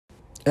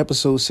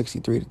Episode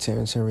 63, the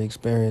Terrence Henry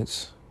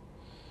Experience.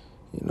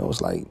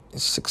 It's like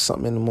it's 6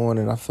 something in the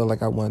morning. I feel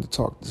like I wanted to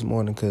talk this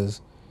morning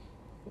because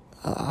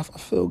I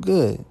feel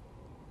good.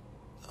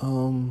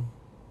 Um,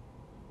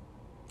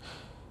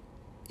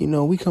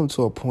 we come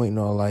to a point in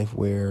our life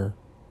where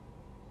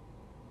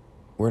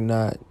we're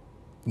not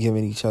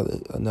giving each other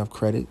enough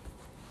credit.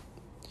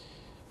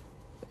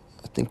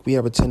 I think we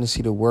have a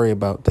tendency to worry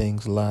about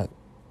things a lot.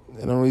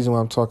 And the reason why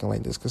I'm talking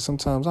like this, because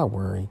sometimes I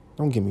worry.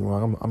 Don't get me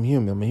wrong. I'm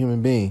human. I'm a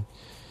human being.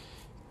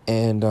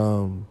 And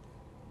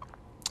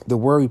the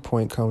worry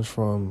point comes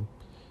from,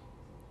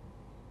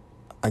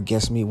 I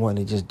guess, me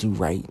wanting to just do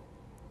right.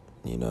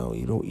 You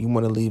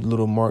want to leave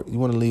little mark. You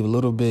want to leave a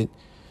little bit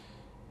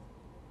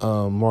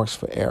marks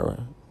for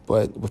error.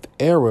 But with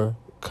error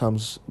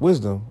comes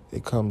wisdom.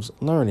 It comes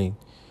learning.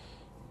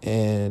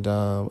 And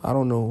I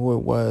don't know who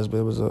it was, but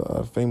it was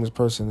a famous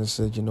person that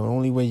said, the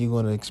only way you're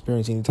going to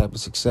experience any type of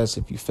success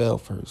if you fail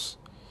first.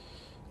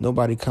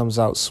 Nobody comes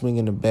out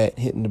swinging the bat,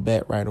 hitting the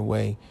bat right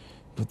away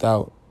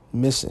without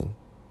missing.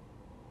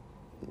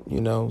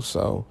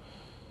 So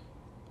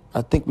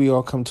I think we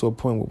all come to a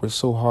point where we're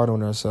so hard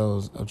on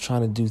ourselves of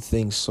trying to do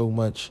things so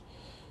much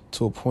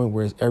to a point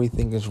where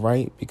everything is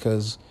right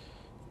because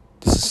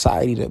the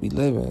society that we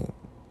live in.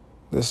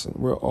 Listen,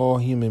 we're all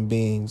human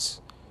beings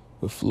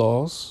with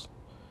flaws.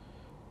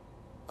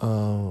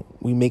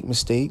 We make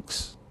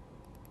mistakes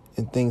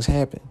and things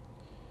happen.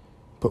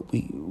 But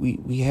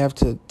we have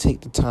to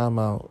take the time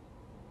out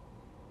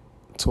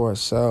to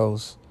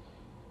ourselves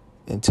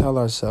and tell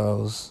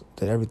ourselves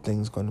that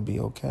everything's going to be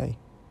okay.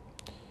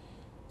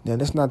 Now,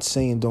 that's not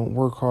saying don't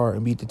work hard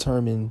and be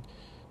determined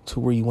to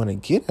where you want to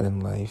get at in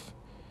life,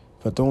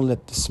 but don't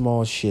let the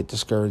small shit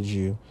discourage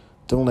you.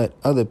 Don't let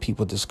other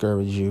people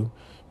discourage you,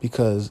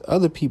 because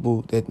other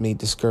people that may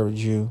discourage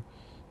you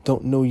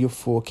don't know your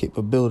full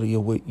capability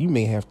of what you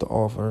may have to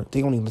offer.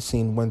 They only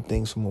seen one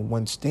thing from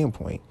one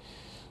standpoint.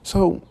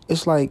 So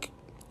it's like,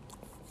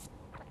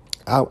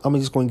 I'm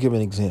just going to give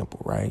an example,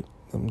 right?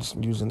 I'm just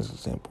using this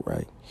example,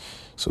 right?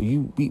 So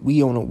I'm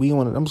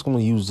just going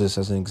to use this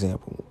as an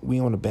example. We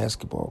on a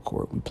basketball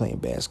court. We playing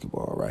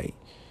basketball, right?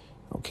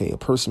 Okay, a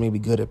person may be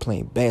good at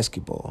playing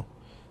basketball.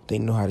 They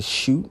know how to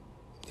shoot.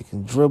 They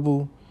can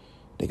dribble.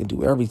 They can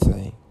do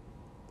everything.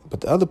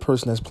 But the other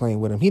person that's playing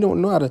with him, they don't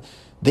know how to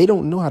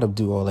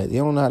do all that. They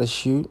don't know how to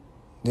shoot.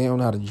 They don't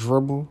know how to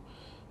dribble.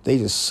 They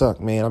just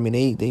suck, man. I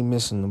mean, they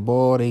missing the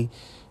ball. They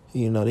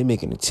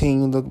making the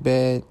team look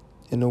bad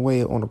in a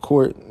way on the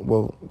court.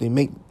 Well, they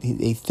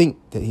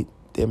think that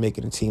they're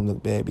making the team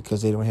look bad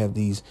because they don't have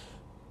these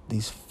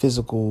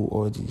physical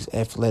or these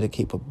athletic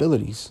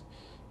capabilities.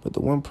 But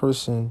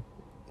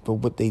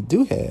what they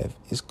do have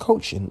is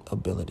coaching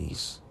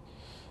abilities.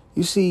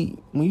 You see,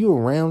 when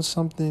you're around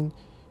something,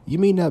 you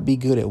may not be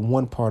good at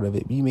one part of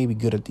it, but you may be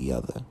good at the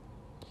other.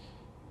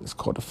 It's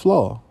called a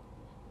flaw,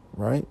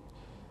 right?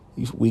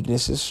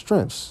 Weaknesses,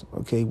 strengths.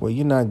 Okay, well,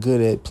 you're not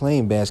good at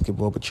playing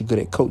basketball, but you're good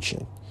at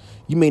coaching.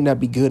 You may not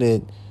be good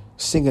at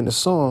singing a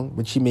song,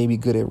 but you may be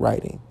good at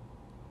writing.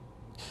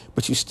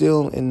 But you're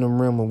still in the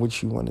realm of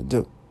what you want to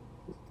do.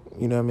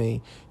 You know what I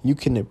mean? You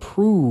can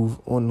improve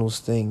on those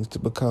things to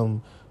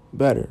become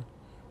better.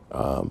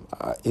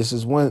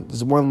 There's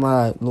one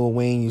line Lil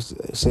Wayne used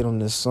to say on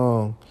this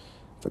song.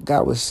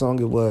 Forgot what song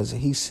it was.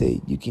 He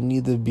said, you can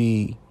either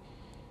be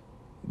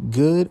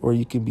good or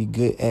you can be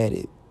good at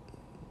it.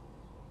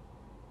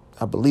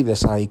 I believe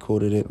that's how he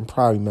quoted it. I'm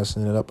probably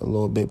messing it up a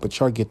little bit, but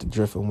y'all get the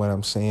drift of what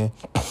I'm saying.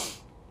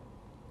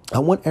 I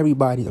want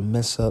everybody to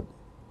mess up.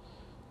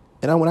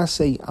 And when I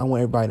say I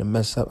want everybody to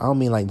mess up, I don't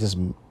mean like just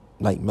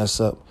like mess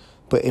up,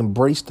 but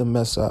embrace the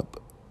mess up.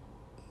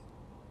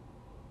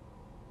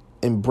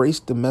 Embrace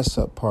the mess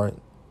up part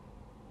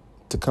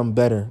to come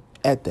better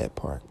at that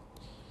part.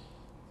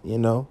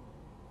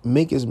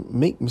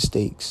 Make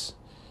mistakes.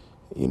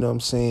 You know what I'm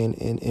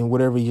saying? And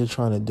whatever you're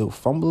trying to do,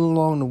 fumble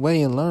along the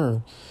way and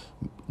learn.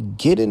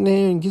 Get in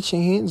there and get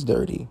your hands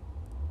dirty.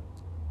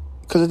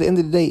 Because at the end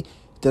of the day,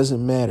 it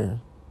doesn't matter.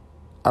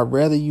 I'd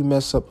rather you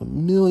mess up a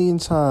million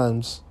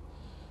times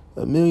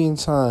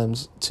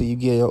till you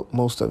get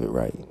most of it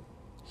right.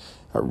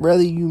 I'd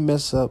rather you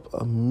mess up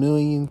a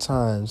million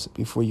times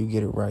before you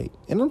get it right.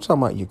 And I'm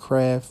talking about your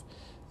craft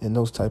and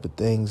those type of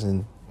things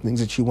and things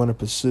that you want to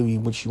pursue,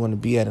 what you want to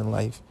be at in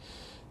life.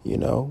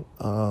 It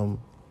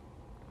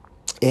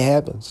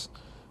happens.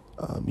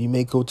 You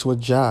may go to a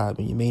job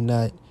and you may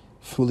not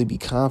fully be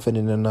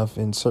confident enough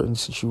in certain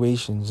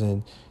situations,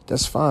 and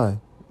that's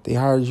fine. They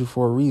hired you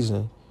for a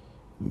reason.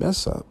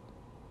 Mess up.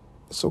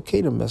 It's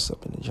okay to mess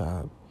up in a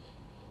job.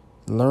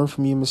 Learn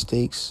from your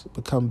mistakes.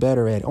 Become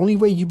better at it. Only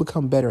way you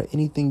become better at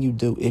anything you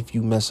do if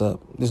you mess up.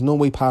 There's no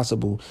way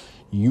possible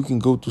you can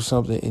go through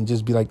something and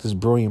just be like this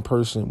brilliant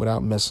person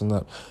without messing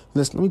up.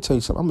 Listen, let me tell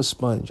you something. I'm a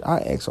sponge. I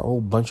ask a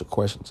whole bunch of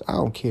questions. I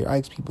don't care. I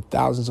ask people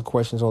thousands of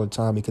questions all the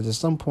time because at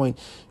some point,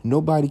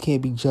 nobody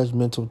can't be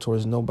judgmental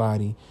towards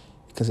nobody,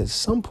 because at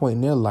some point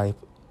in their life,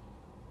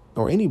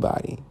 or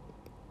anybody,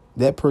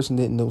 that person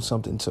didn't know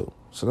something too.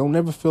 So don't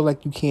never feel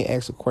like you can't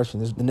ask a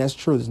question. And that's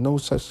true. There's no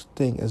such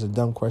thing as a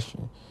dumb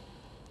question.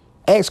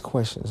 Ask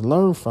questions.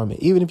 Learn from it.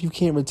 Even if you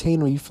can't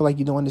retain or you feel like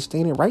you don't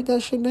understand it, write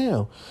that shit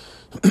down.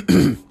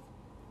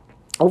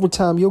 Over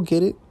time, you'll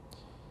get it.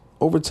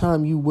 Over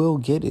time, you will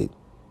get it.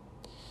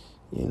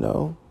 You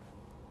know?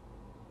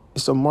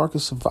 It's a mark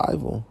of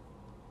survival.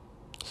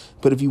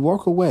 But if you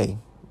walk away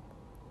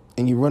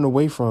and you run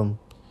away from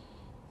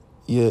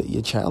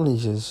your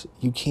challenges,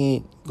 you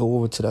can't go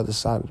over to the other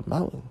side of the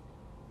mountain.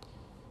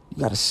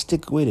 You got to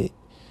stick with it.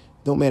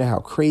 No matter how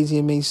crazy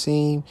it may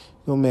seem,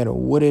 no matter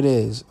what it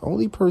is,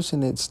 only person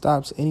that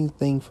stops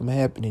anything from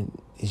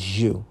happening is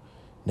you.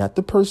 Not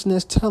the person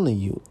that's telling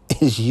you,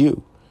 it's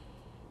you.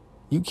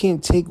 You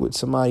can't take what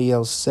somebody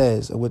else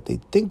says or what they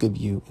think of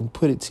you and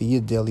put it to your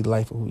daily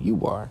life of who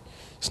you are.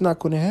 It's not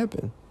going to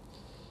happen.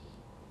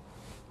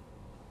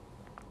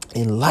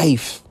 In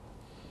life,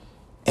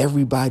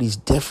 everybody's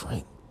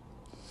different.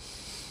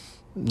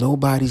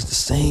 Nobody's the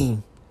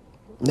same.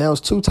 Now,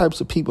 there's two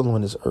types of people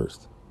on this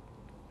earth.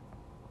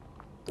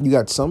 You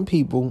got some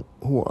people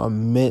who are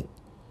meant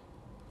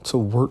to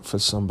work for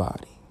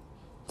somebody.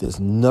 There's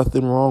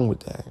nothing wrong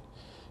with that.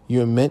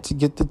 You're meant to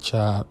get the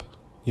job.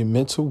 You're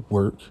meant to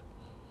work.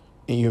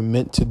 And you're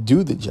meant to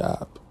do the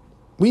job.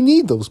 We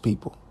need those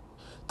people.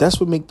 That's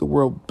what makes the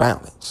world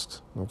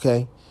balanced.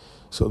 Okay?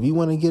 So if you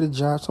want to get a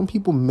job, some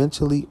people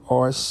mentally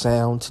are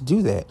sound to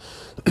do that.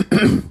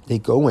 They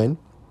go in.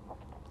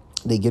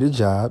 They get a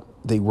job.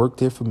 They work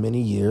there for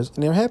many years.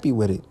 And they're happy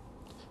with it.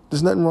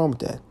 There's nothing wrong with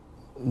that.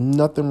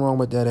 Nothing wrong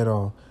with that at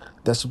all.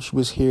 That's what you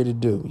was here to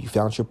do. You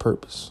found your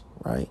purpose,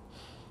 right?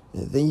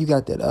 And then you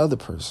got that other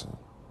person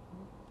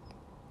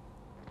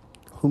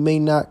who may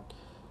not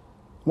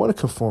want to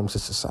conform to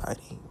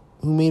society,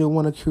 who may not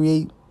want to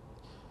create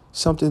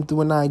something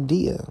through an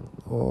idea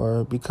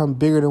or become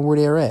bigger than where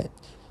they're at.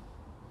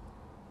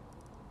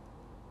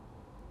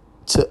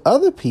 To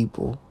other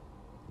people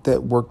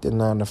that worked at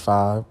 9 to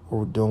 5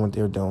 or doing what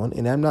they're doing,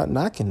 and I'm not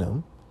knocking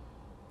them,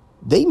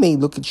 they may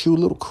look at you a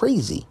little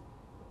crazy.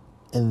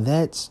 And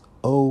that's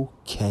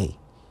okay.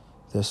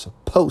 They're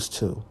supposed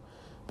to.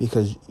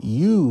 Because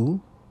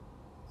you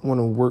want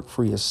to work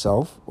for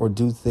yourself or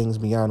do things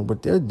beyond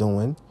what they're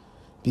doing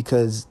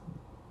because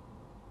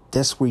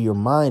that's where your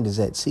mind is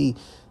at. See,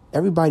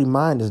 everybody's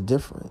mind is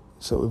different.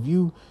 So if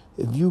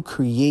you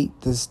create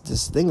this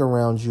thing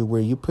around you where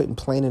you're putting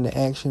plan into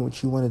action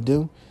what you want to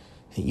do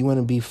and you want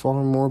to be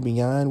far more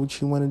beyond what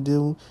you want to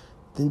do,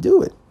 then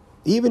do it.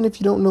 Even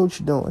if you don't know what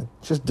you're doing,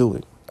 just do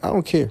it. I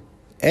don't care.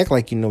 Act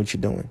like you know what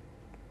you're doing.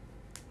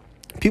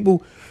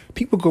 People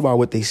go by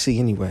what they see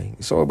anyway.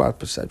 It's all about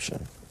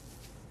perception.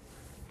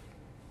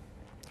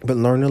 But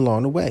learn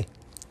along the way.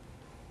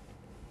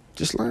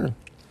 Just learn.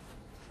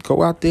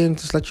 Go out there and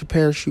just let your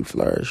parachute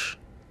flourish.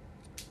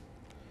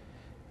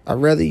 I'd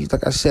rather you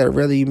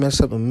mess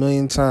up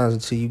 1,000,000 times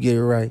until you get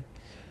it right.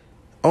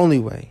 Only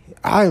way.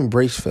 I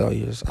embrace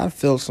failures. I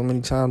failed so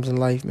many times in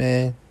life,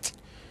 man.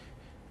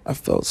 I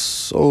failed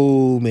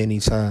so many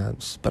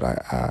times. But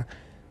I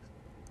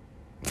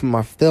from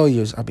my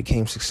failures, I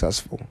became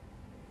successful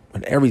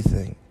in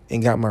everything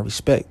and got my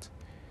respect.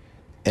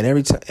 And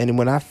every time, and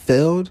when I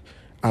failed,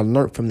 I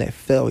learned from that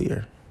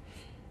failure.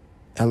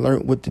 I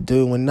learned what to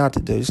do and what not to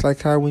do. It's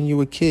like how when you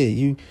were a kid,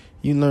 you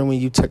learn when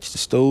you touch the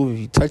stove, if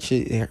you touch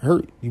it, it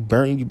hurt. You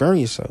burn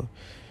yourself.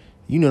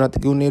 You know not to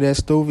go near that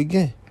stove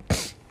again.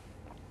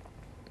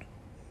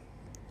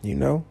 You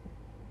know?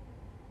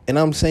 And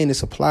I'm saying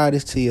this, apply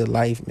this to your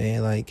life,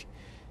 man. Like,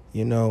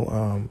 you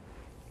know,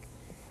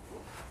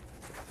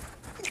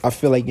 I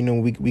feel like, you know,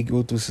 we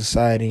go through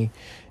society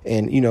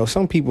and, you know,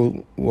 some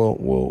people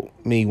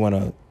may want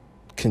to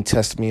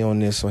contest me on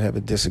this or have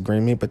a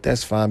disagreement, but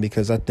that's fine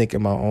because I think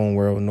in my own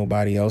world,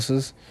 nobody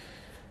else's.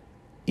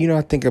 You know,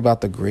 I think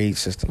about the grade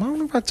system. I don't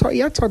know if I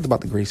talked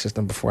about the grade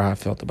system before, how I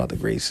felt about the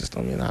grade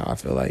system and how I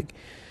feel like,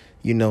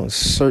 you know,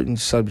 certain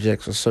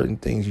subjects or certain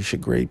things you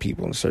should grade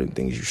people and certain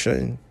things you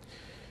shouldn't.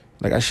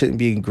 Like I shouldn't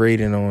be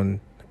grading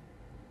on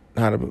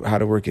how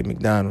to work at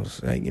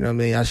McDonald's. Like, you know what I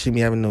mean? I shouldn't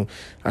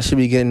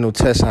be getting no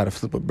tests how to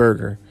flip a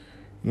burger.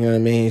 You know what I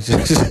mean? It's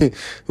just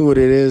what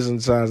it is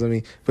sometimes. I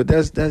mean, but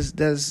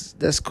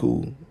that's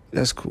cool.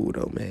 That's cool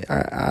though, man.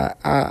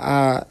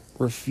 I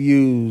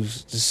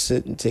refuse to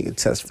sit and take a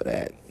test for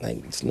that.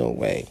 Like, it's no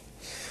way.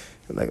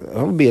 Like, I'm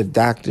gonna be a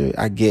doctor.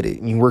 I get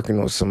it. You're working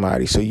on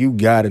somebody, so you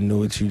gotta know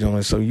what you're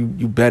doing. So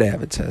you better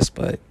have a test.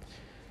 But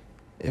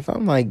if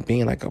I'm like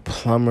being like a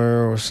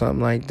plumber or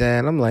something like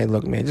that, I'm like,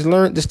 look, man,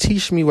 just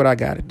teach me what I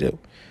gotta do.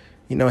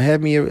 You know,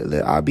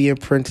 I'll be an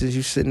apprentice.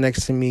 You sit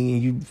next to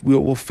me, and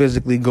we'll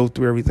physically go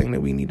through everything that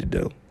we need to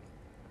do.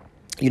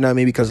 You know what I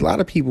mean? Because a lot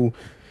of people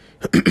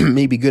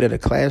may be good at a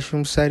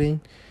classroom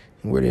setting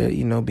where they're,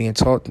 you know, being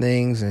taught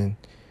things and,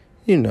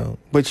 you know,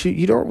 but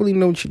you don't really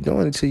know what you're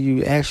doing until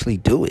you actually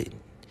do it.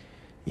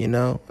 You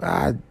know,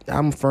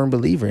 I'm a firm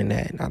believer in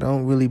that. I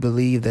don't really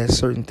believe that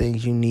certain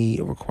things you need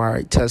a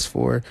required test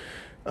for.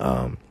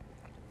 I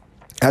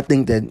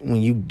think that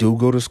when you do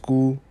go to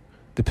school,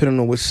 depending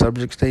on which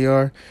subjects they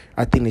are,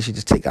 I think they should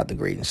just take out the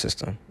grading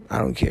system. I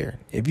don't care.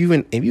 If you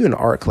in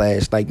art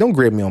class, like, don't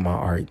grade me on my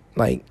art.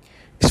 Like,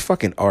 it's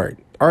fucking art.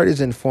 art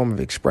is in the form of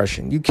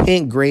expression. You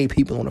can't grade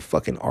people on a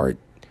fucking art.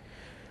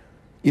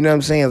 You know what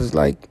I'm saying? It's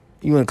like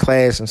you in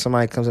class and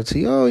somebody comes up to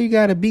you, oh, you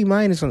got a B-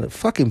 on the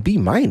fucking B-.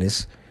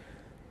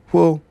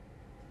 Well,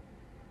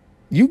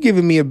 you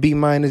giving me a B-.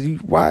 Why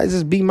is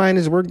this B-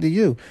 work to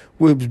you?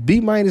 Well, if B-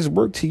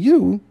 work to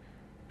you,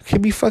 it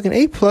could be fucking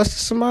A+ to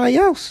somebody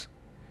else.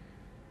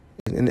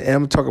 And I'm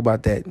going to talk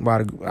about that,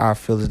 why I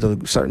feel as though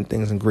certain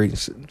things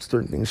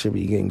should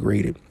be getting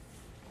graded.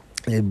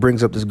 And it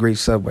brings up this great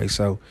segue.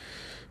 So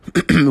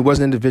it was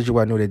an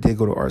individual I know that did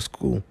go to art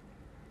school.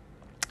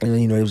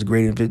 And, it was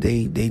great.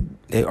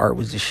 They art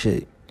was the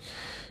shit,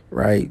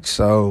 right?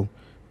 So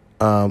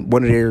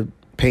one of their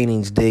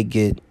paintings did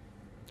get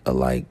it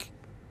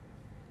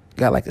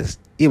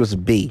was a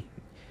B.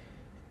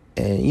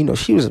 And,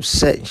 she was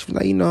upset. She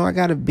was like, I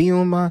got a B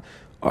on my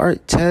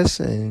art test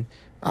and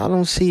I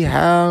don't see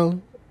how.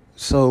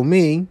 So I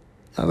was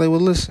like, well,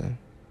 listen.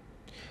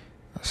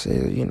 I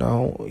said,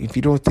 if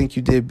you don't think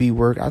you did B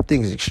work, I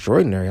think it's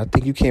extraordinary. I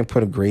think you can't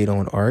put a grade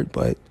on art.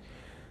 But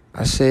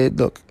I said,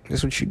 look, this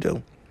is what you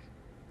do.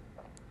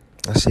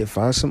 I said,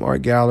 find some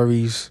art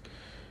galleries.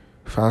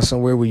 Find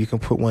somewhere where you can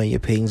put one of your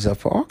paintings up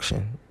for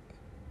auction.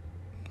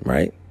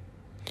 Right?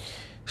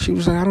 She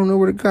was like, I don't know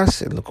where to go. I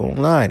said, look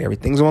online.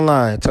 Everything's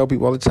online. I tell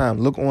people all the time,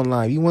 look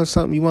online. You want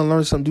something, you want to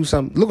learn something, do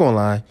something, look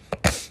online.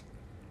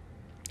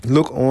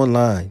 Look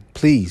online.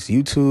 Please.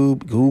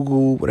 YouTube,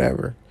 Google,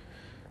 whatever.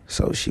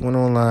 So she went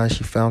online.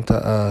 She found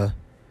a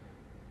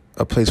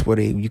place where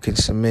you can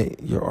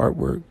submit your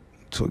artwork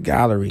to a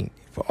gallery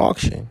for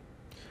auction.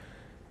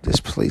 This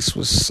place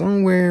was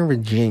somewhere in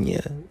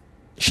Virginia.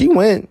 She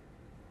went.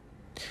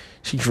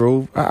 She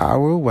drove an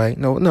hour away.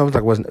 No,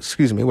 it wasn't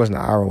an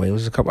hour away. It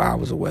was a couple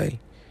hours away.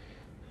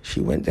 She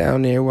went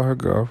down there with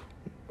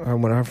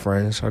one of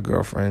her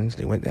girlfriends.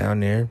 They went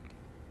down there.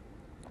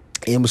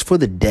 And it was for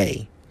the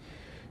day.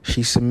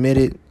 She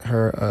submitted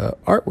her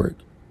artwork.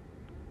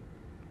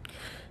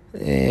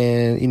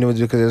 And,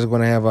 because it was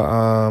going to have a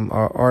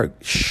art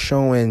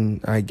showing,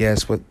 I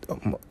guess, what,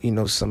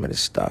 some of this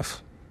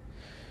stuff.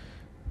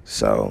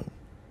 So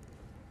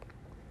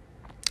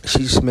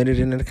she submitted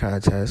it in the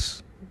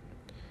contest,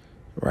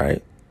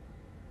 right?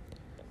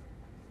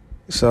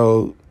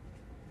 So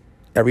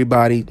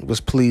everybody was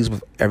pleased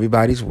with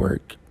everybody's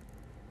work.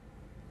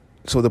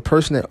 So the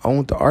person that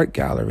owned the art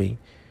gallery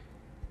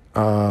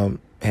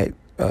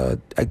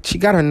she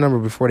got her number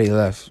before they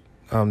left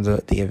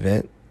the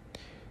event.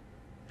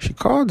 She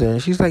called her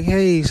and she's like,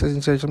 hey, such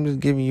and such, I'm just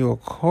giving you a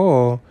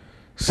call.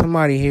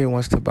 Somebody here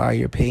wants to buy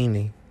your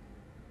painting.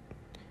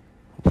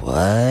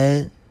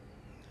 What?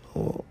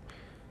 Well,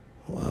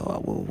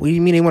 what do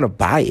you mean they want to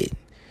buy it?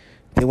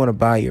 They want to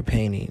buy your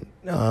painting.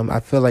 I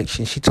feel like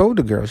she told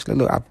the girl, she said,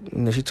 look,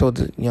 she told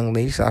the young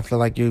lady, I feel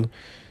like your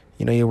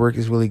work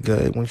is really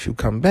good once you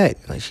come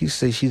back. Like she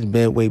said, she's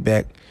been way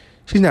back.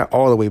 She's not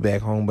all the way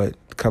back home, but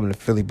coming to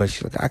Philly, but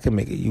she's like, I can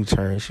make a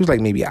U-turn. She was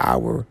like maybe an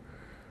hour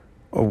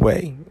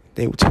away.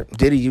 They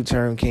did a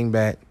U-turn, came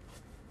back,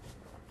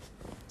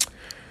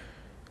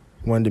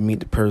 wanted to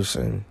meet the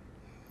person.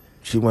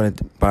 She wanted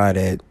to buy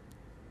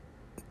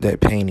that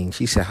painting.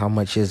 She said, how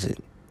much is it?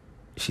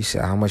 She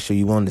said, how much are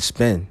you willing to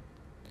spend?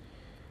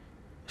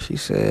 She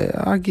said,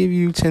 I'll give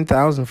you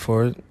 $10,000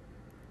 for it.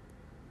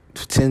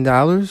 For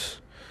 $10?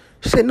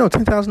 She said, no,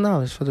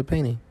 $10,000 for the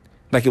painting.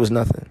 Like it was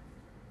nothing.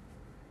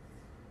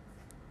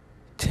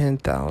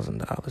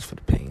 $10,000 for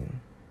the painting.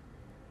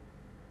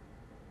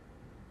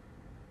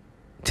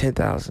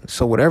 $10,000.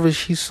 So whatever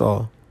she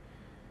saw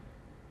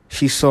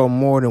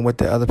more than what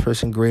the other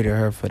person graded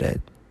her for that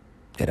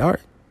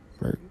art.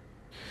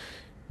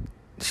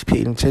 She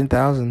paid him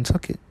 $10,000 and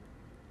took it.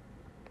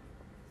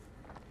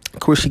 Of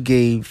course, she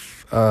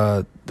gave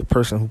the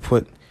person who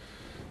put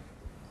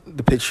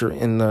the picture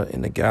in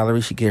the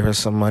gallery, she gave her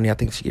some money. I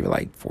think she gave her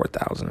like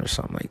 $4,000 or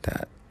something like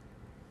that.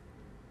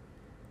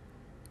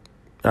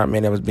 I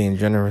mean, that was being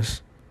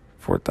generous.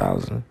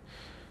 $4,000.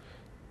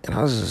 And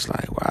I was just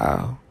like,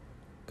 wow.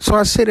 So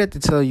I say that to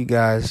tell you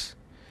guys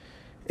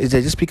is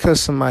that just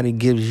because somebody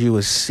gives you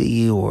a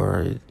C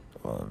or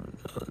a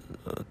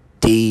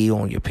D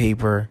on your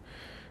paper,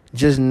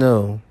 just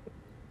know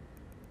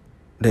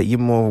that you're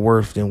more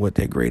worth than what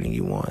they're grading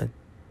you on.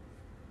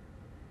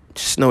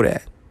 Just know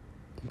that.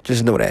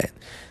 Just know that.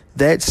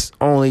 That's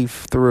only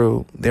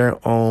through their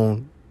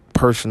own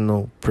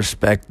personal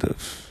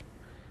perspective.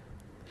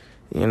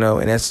 And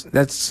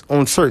that's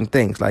on certain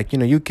things. Like,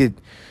 you could,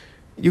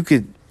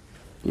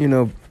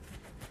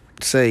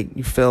 say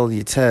you failed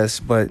your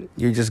test, but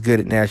you're just good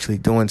at naturally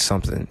doing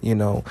something.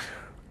 You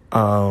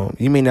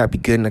may not be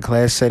good in a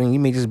class setting. You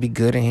may just be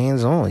good at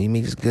hands-on. You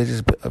may just be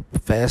a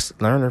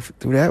fast learner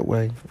through that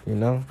way,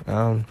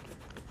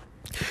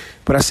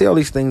 But I say all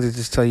these things to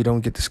just tell you don't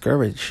get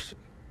discouraged.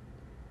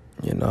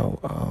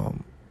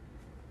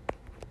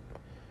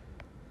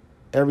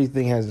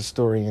 Everything has a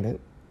story in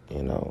it.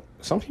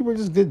 Some people are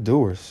just good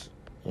doers.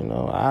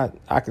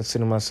 I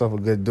consider myself a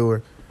good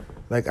doer.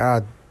 Like,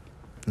 I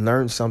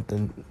learned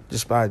something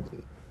just by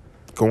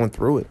going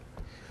through it.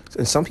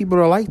 And some people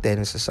are like that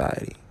in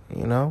society,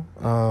 And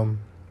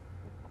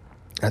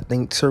I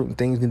think certain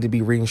things need to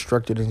be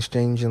reconstructed and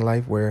changed in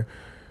life where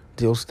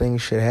those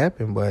things should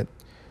happen. But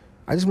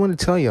I just want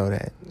to tell y'all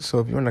that. So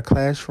if you're in a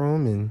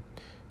classroom and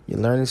you're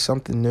learning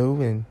something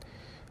new, and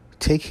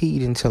take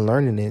heed into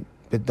learning it,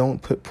 but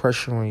don't put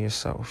pressure on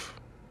yourself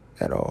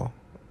at all.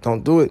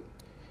 Don't do it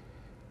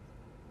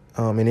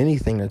in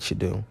anything that you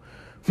do,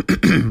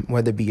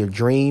 whether it be your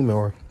dream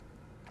or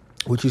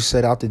what you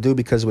set out to do,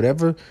 because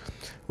whatever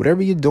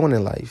you're doing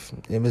in life,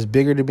 if it's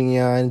bigger than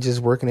beyond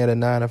just working at a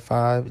 9 to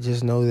 5,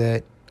 just know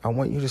that I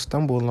want you to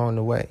stumble along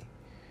the way.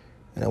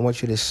 And I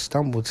want you to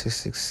stumble to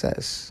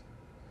success,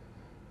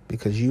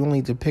 because you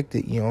only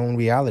depicted your own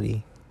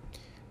reality,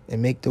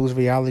 and make those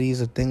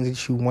realities of things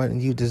that you want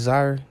and you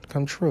desire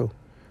come true,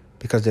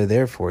 because they're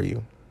there for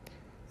you.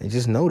 And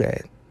just know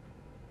that.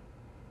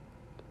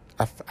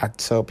 I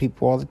tell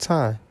people all the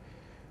time,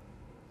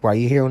 while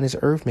you're here on this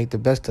earth, make the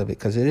best of it,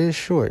 because it is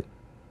short.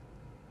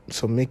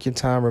 So make your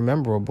time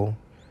memorable,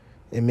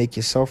 and make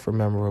yourself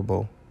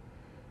memorable,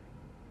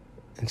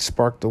 and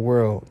spark the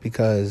world,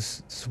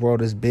 because this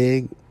world is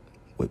big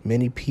with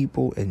many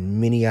people and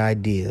many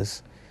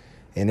ideas,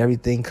 and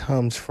everything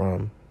comes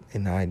from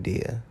an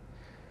idea.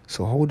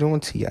 So hold on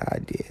to your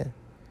idea,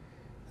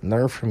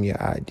 learn from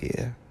your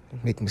idea,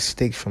 make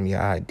mistakes from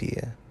your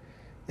idea,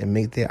 and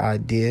make the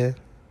idea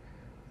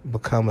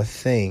become a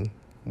thing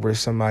where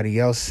somebody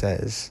else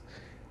says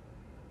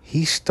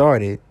he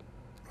started,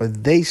 or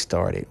they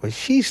started, or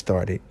she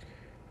started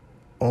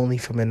only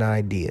from an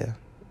idea.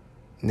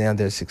 Now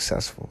they're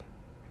successful.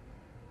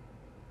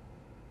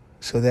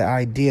 So the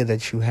idea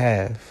that you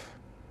have,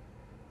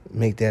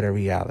 make that a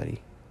reality.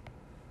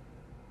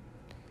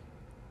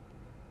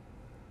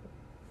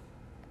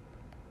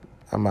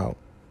 I'm out.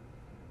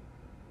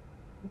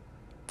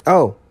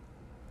 Oh,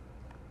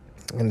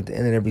 and at the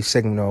end of every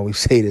segment, I always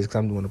say this because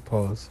I'm doing a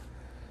pause.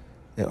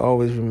 And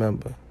always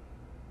remember,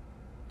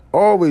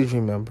 always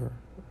remember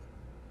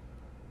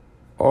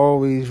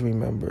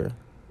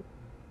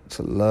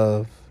to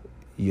love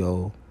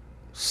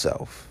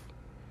yourself.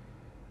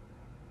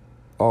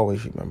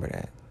 Always remember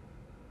that.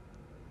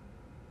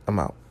 I'm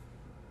out.